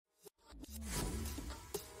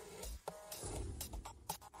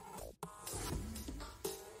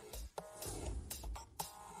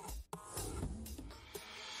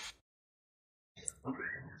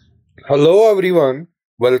Hello everyone,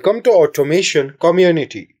 welcome to Automation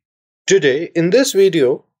Community. Today in this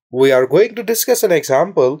video, we are going to discuss an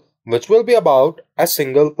example which will be about a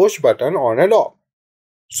single push button on and off.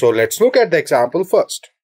 So let's look at the example first.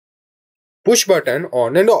 Push button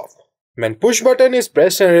on and off. When push button is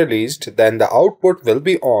pressed and released, then the output will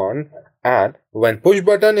be on, and when push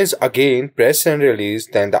button is again pressed and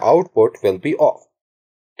released, then the output will be off.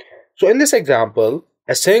 So in this example,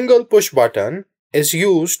 a single push button is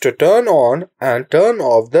used to turn on and turn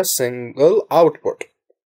off the single output.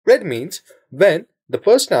 That means when the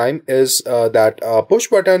first time is that push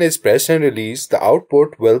button is pressed and released, the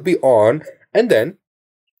output will be on, and then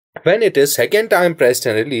when it is second time pressed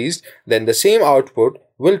and released, then the same output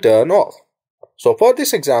will turn off. So for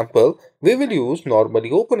this example, we will use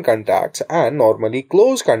normally open contacts and normally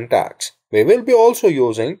closed contacts. We will be also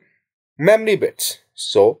using memory bits.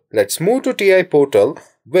 So let's move to TI Portal,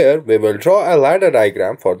 where we will draw a ladder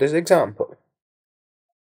diagram for this example.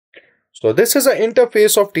 So this is an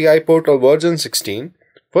interface of TI Portal version 16.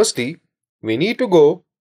 Firstly, we need to go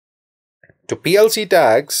to PLC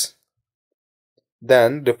tags,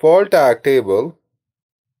 then default tag table.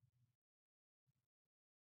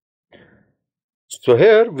 So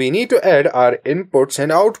here we need to add our inputs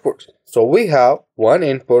and outputs. So we have one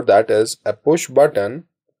input, that is a push button,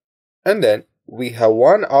 and then we have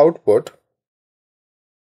one output,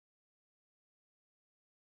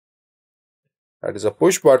 that is a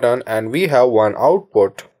push button, and we have one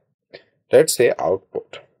output, let's say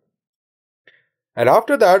output. And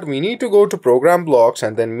after that we need to go to program blocks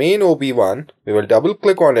and then main OB1. We will double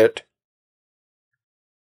click on it.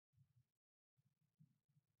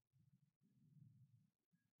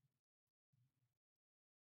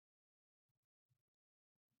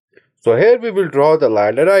 So here we will draw the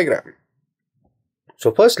ladder diagram.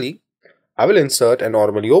 So firstly, I will insert a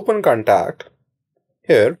normally open contact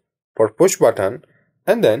here for push button,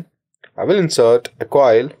 and then I will insert a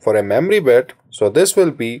coil for a memory bit. So this will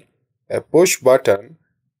be a push button,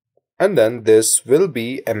 and then this will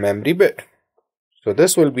be a memory bit. So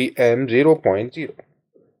this will be M0.0.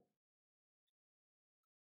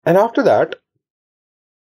 And after that,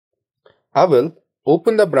 I will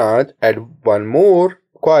open the branch, add one more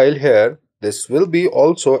coil here. This will be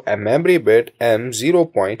also a memory bit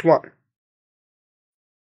M0.1.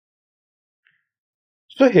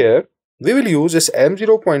 So here we will use this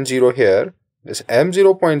M0.0 here, this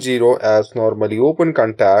M0.0 as normally open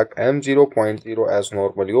contact, M0.0 as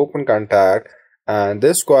normally open contact, and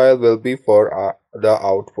this coil will be for the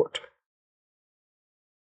output.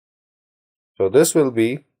 So this will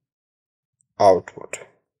be output.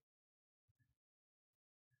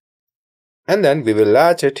 And then we will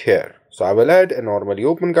latch it here. So I will add a normally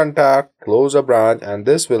open contact, close a branch, and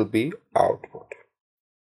this will be output.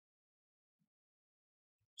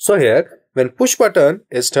 So here, when push button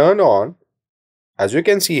is turned on, as you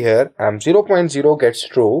can see here, M0.0 gets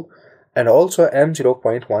true and also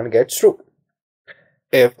M0.1 gets true.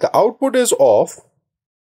 If the output is off,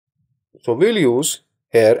 so we'll use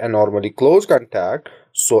here a normally closed contact.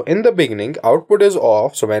 So in the beginning, output is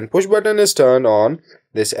off. So when push button is turned on,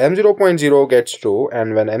 this M0.0 gets true,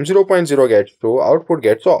 and when M0.0 gets true, output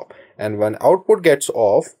gets off. And when output gets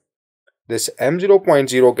off, this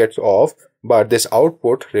M0.0 gets off, but this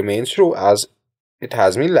output remains true as it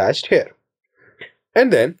has been latched here.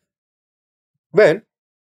 And then when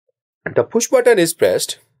the push button is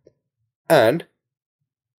pressed and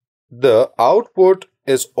the output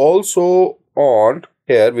is also on,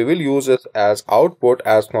 here we will use it as output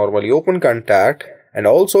as normally open contact, and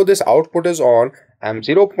also this output is on,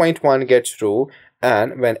 M0.1 gets true,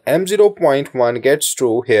 and when M0.1 gets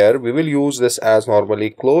true, here we will use this as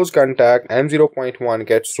normally closed contact, M0.1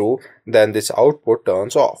 gets true, then this output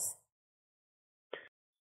turns off.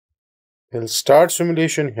 We'll start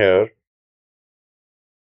simulation here.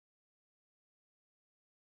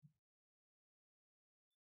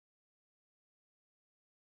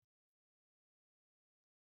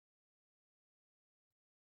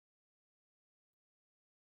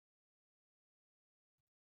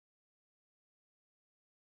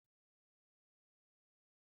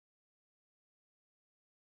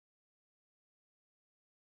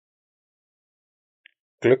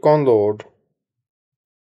 Click on load.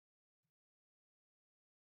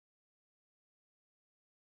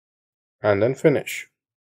 And then finish.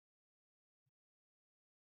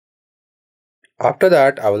 After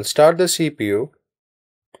that, I will start the CPU.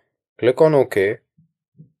 Click on OK.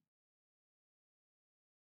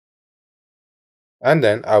 And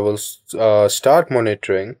then I will start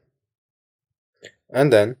monitoring.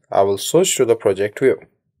 And then I will switch to the project view.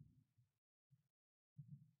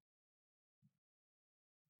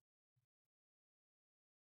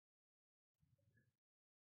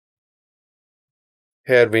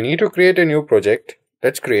 Here we need to create a new project.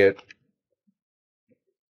 Let's create.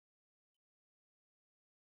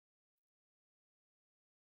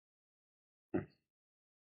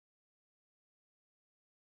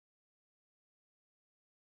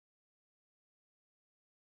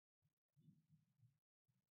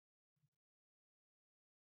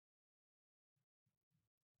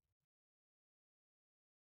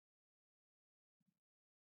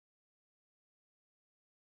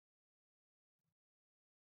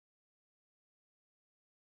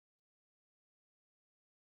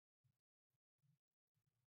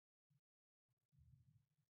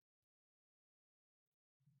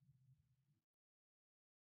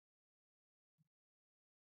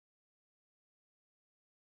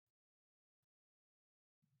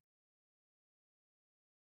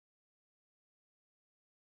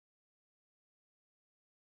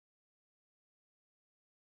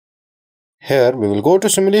 Here we will go to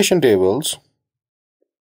simulation tables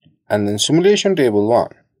and then simulation table 1.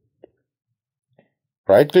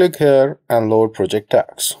 Right click here and load project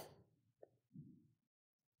tags.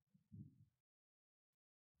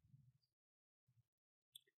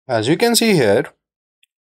 As you can see here,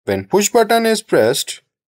 when push button is pressed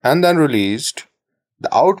and then released,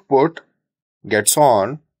 the output gets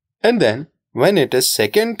on, and then when it is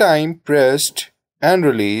second time pressed and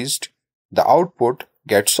released, the output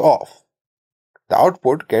gets off. The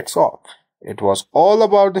output gets off. It was all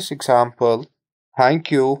about this example.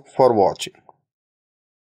 Thank you for watching.